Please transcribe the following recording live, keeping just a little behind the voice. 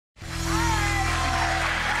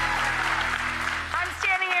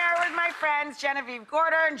friends, Genevieve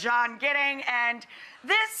Gorder and John Gidding. And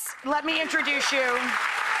this, let me introduce you,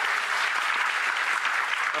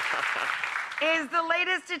 is the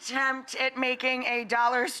latest attempt at making a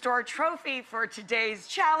dollar store trophy for today's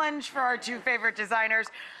challenge for our two favorite designers.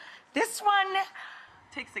 This one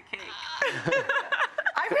takes a cake.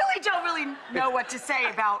 I really don't know what to say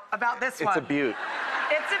about this one. It's a beaut.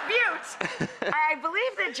 It's a beaut. I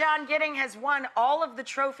believe that John Gidding has won all of the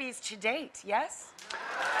trophies to date, yes?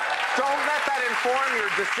 Don't let that inform your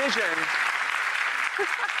decision.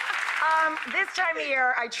 This time of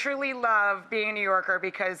year, I truly love being a New Yorker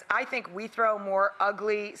because I think we throw more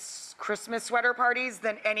ugly Christmas sweater parties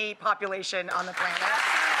than any population on the planet.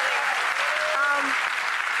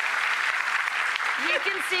 You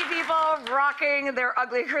can see people rocking their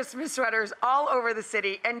ugly Christmas sweaters all over the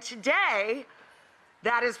city. And today,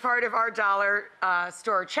 that is part of our dollar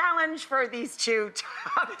store challenge for these two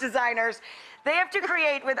top designers. They have to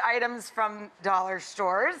create with items from dollar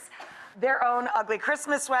stores their own ugly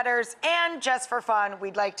Christmas sweaters. And just for fun,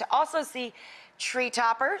 we'd like to also see tree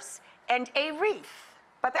toppers and a wreath.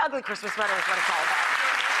 But the ugly Christmas sweater is what it's all about.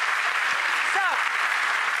 So,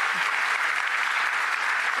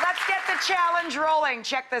 let's get the challenge rolling.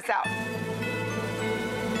 Check this out.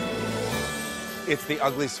 It's the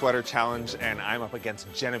Ugly Sweater Challenge, and I'm up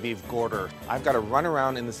against Genevieve Gorder. I've got to run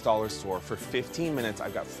around in this dollar store for 15 minutes.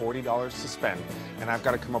 I've got $40 to spend, and I've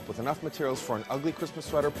got to come up with enough materials for an ugly Christmas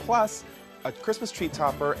sweater, plus a Christmas tree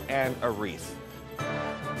topper and a wreath.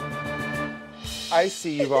 I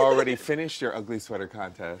see you've already finished your ugly sweater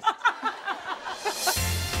contest.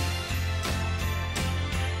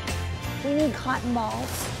 We need cotton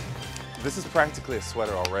balls. This is practically a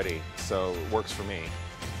sweater already, so it works for me.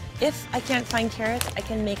 If I can't find carrots, I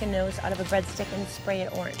can make a nose out of a breadstick and spray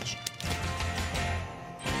it orange.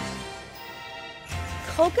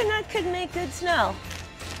 Coconut could make good snow.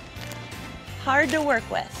 Hard to work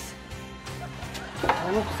with.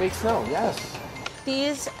 Oh, look, fake snow, yes.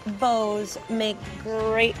 These bows make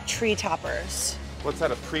great tree toppers. What's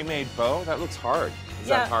that, a pre-made bow? That looks hard. Is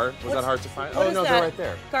Yeah. that hard? Was that hard to find? What Oh, is no, that? they're right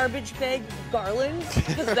there. Garbage bag garlands?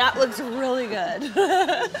 Because that looks really good.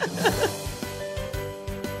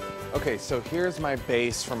 Okay, so here's my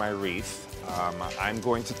base for my wreath. I'm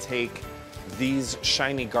going to take these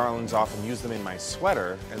shiny garlands off and use them in my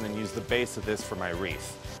sweater, and then use the base of this for my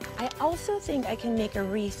wreath. I also think I can make a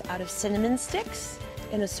wreath out of cinnamon sticks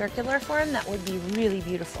in a circular form. That would be really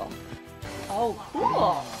beautiful. Oh,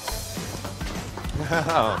 cool.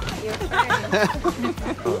 Wow. Your friend.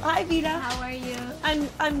 Hi, Vita. How are you?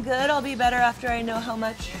 I'm good. I'll be better after I know how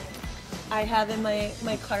much I have in my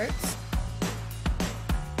carts.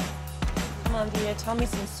 Come on, Vita, tell me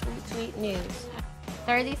some sweet news.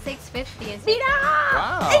 $36.50 is Vita!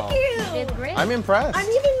 Wow. Thank you! You did great. I'm impressed. I'm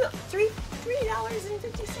even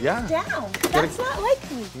 $3.50 Yeah. down. That's not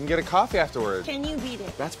like me. You can get a coffee afterwards. Can you beat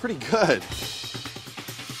it? That's pretty good.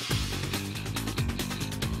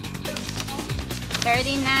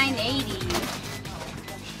 $39.80.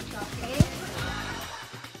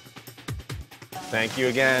 Thank you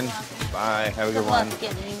again. Bye. Have a good one.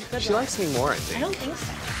 She likes me more, I I think. don't think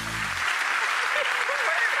so.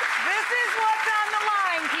 This is what's on the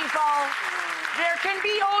line, people. There can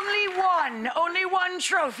be only one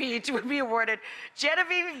trophy to be awarded.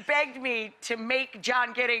 Genevieve begged me to make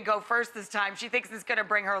John Gidding go first this time. She thinks it's gonna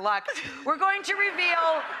bring her luck. We're going to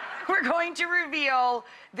reveal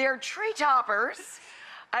their tree toppers.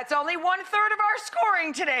 It's only 1/3 of our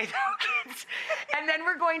scoring today, though, kids. And then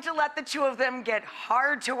we're going to let the two of them get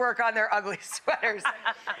hard to work on their ugly sweaters.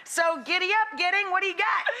 So giddy up, Gidding, what do you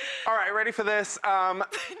got? All right, ready for this?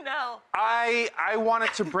 No. I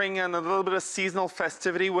wanted to bring in a little bit of seasonal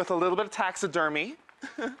festivity with a little bit of taxidermy.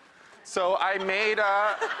 So I made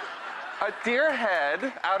a deer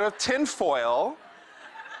head out of tin foil.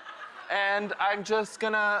 And I'm just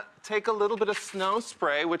gonna take a little bit of snow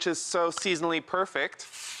spray, which is so seasonally perfect.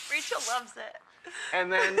 Rachel loves it.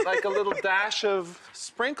 And then like a little dash of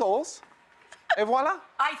sprinkles. Et voila.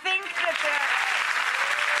 I think that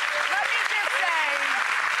let me just say,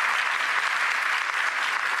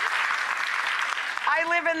 I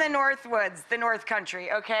live in the North Woods, the North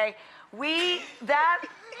Country, okay? No.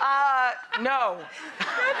 No.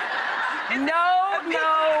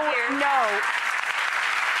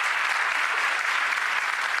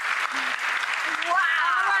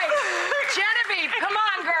 Genevieve, come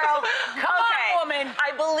on, girl. Come on, woman.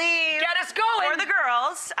 I believe. Get us going. For the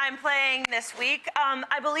girls, I'm playing this week.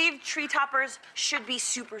 I believe tree toppers should be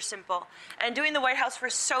super simple. And doing the White House for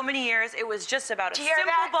so many years, it was just about a simple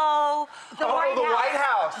bow. The White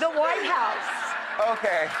House. The White House.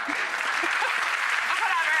 Okay.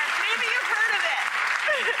 Whatever. Maybe you've heard of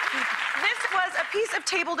it. This was a piece of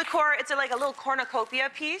table decor. It's like a little cornucopia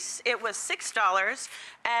piece. It was $6,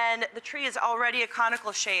 and the tree is already a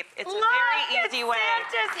conical shape. It's a very easy way.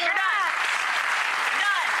 Santa's You're done.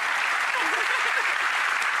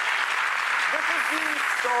 This is being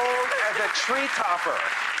sold as a tree topper.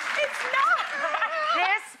 It's not.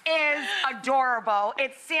 This is adorable.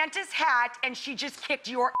 It's Santa's hat, and she just kicked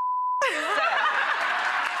your You better.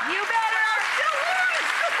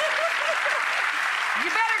 You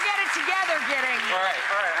better get it together, Gidding. All right,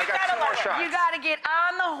 I got 2 more shots. You gotta get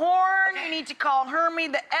on the horn. You need to call Hermie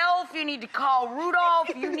the elf. You need to call Rudolph.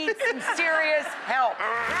 You need some serious help.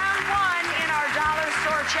 Round 1 in our dollar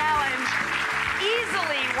store challenge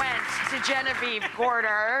easily went to Genevieve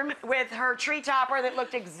Gorder with her tree topper that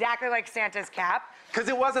looked exactly like Santa's cap. Because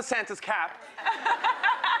it was a Santa's cap.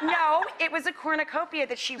 No, it was a cornucopia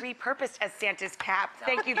that she repurposed as Santa's cap.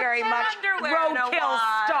 Thank you very much, Underwear, no Roadkill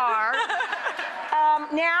wad. star.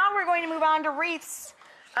 Now we're going to move on to wreaths.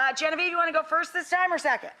 Genevieve, you want to go first this time or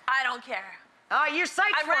second? I don't care. Oh, you're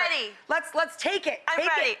psyched I'm for it. ready. Let's take it. I'm Take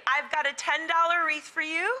ready. it. I've got a $10 wreath for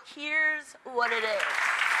you. Here's what it is.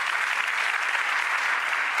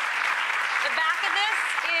 The back of this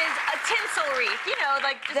is a tinsel wreath. You know,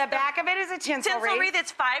 like just The back of it is a tinsel wreath.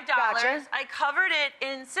 It's $5. Gotcha. I covered it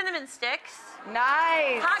in cinnamon sticks,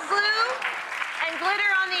 Nice. hot glue, and glitter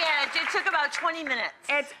on the edge. It took about 20 minutes.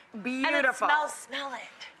 It's beautiful. And it smells, smell it.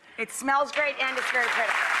 It smells great and it's very pretty.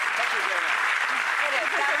 Thank you very much. It is.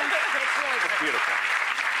 That one's it's really It's pretty. beautiful.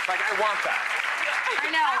 Like, I want that. I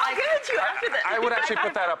know. I'll give it to you after this. I would actually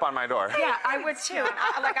put that up on my door. Yeah, I would too.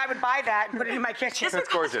 I would buy that and put it in my kitchen. That's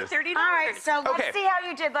gorgeous. $30. All right, so Okay. let's see how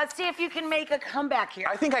you did. Let's see if you can make a comeback here.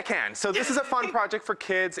 I think I can. So this is a fun project for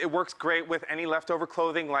kids. It works great with any leftover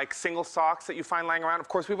clothing, like single socks that you find lying around. Of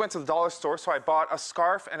course, we went to the dollar store, so I bought a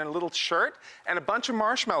scarf and a little shirt and a bunch of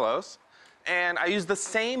marshmallows. And I used the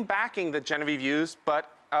same backing that Genevieve used, but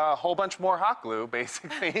a whole bunch more hot glue,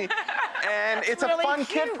 basically. And it's really a fun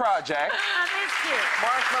cute. kid project. That is cute.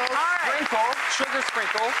 Marshmallows, All right. sprinkle, sugar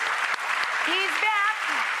sprinkle. He's back.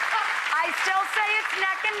 I still say it's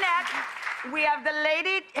neck and neck. We have the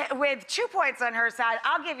lady with 2 points on her side.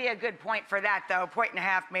 I'll give you a good point for that, though.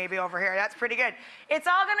 1.5 maybe over here. That's pretty good. It's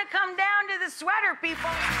all going to come down to the sweater, people.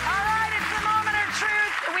 All right, it's the moment of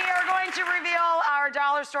truth. We are going to reveal our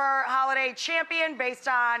dollar store holiday champion based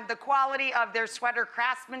on the quality of their sweater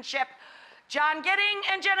craftsmanship. John Gidding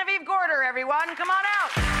and Genevieve Gorder, everyone. Come on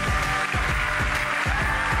out.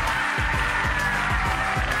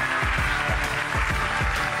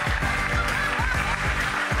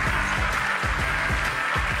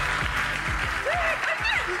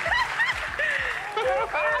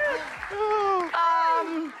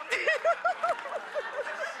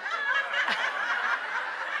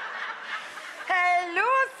 Hey,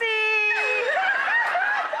 Lucy!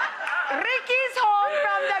 Ricky's home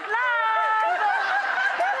from the club!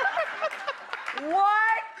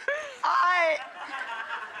 What?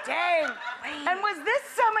 Dang. And was this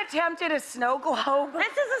some attempt at a snow globe?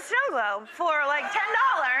 This is a snow globe for like $10.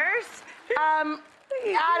 I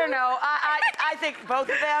don't know. I think both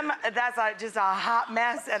of them, that's just a hot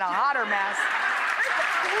mess and a hotter mess.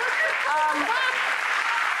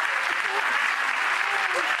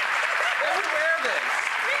 I would wear this.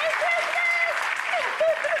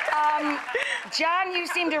 John, you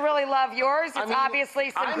seem to really love yours. It's obviously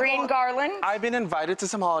some green garland. I've been invited to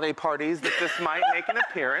some holiday parties that this might make an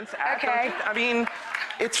appearance at. Okay. I mean,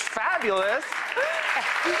 it's fabulous.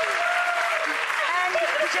 And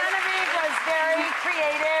Genevieve was very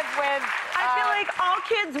creative with I feel like all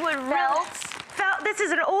kids would felts. This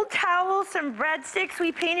is an old towel, some breadsticks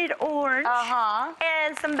we painted orange,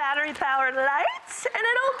 and some battery-powered lights, and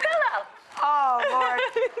an old pillow. Oh, Lord.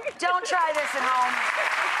 Don't try this at home.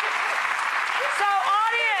 So,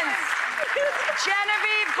 audience,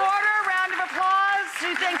 Genevieve Gorder, round of applause.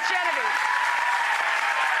 Who thinks Genevieve?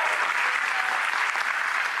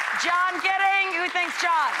 John Gidding, who thinks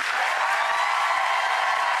John?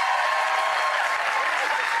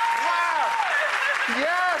 Wow.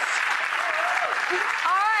 Yes.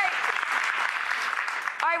 All right.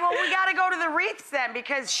 All right, well, we got to go to the wreaths then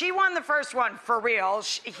because she won the first one for real.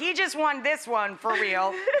 He just won this one for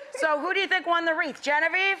real. So who do you think won the wreath?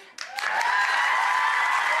 Genevieve?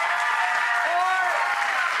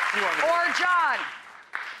 Or John?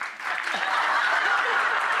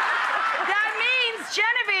 That means,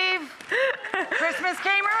 Genevieve, Christmas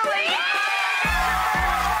came early.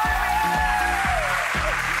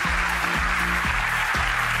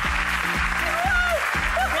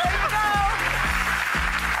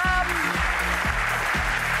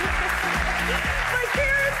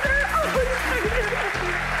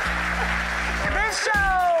 This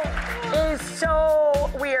show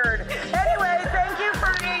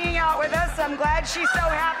she's so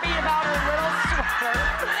happy about her little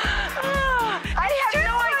sweater.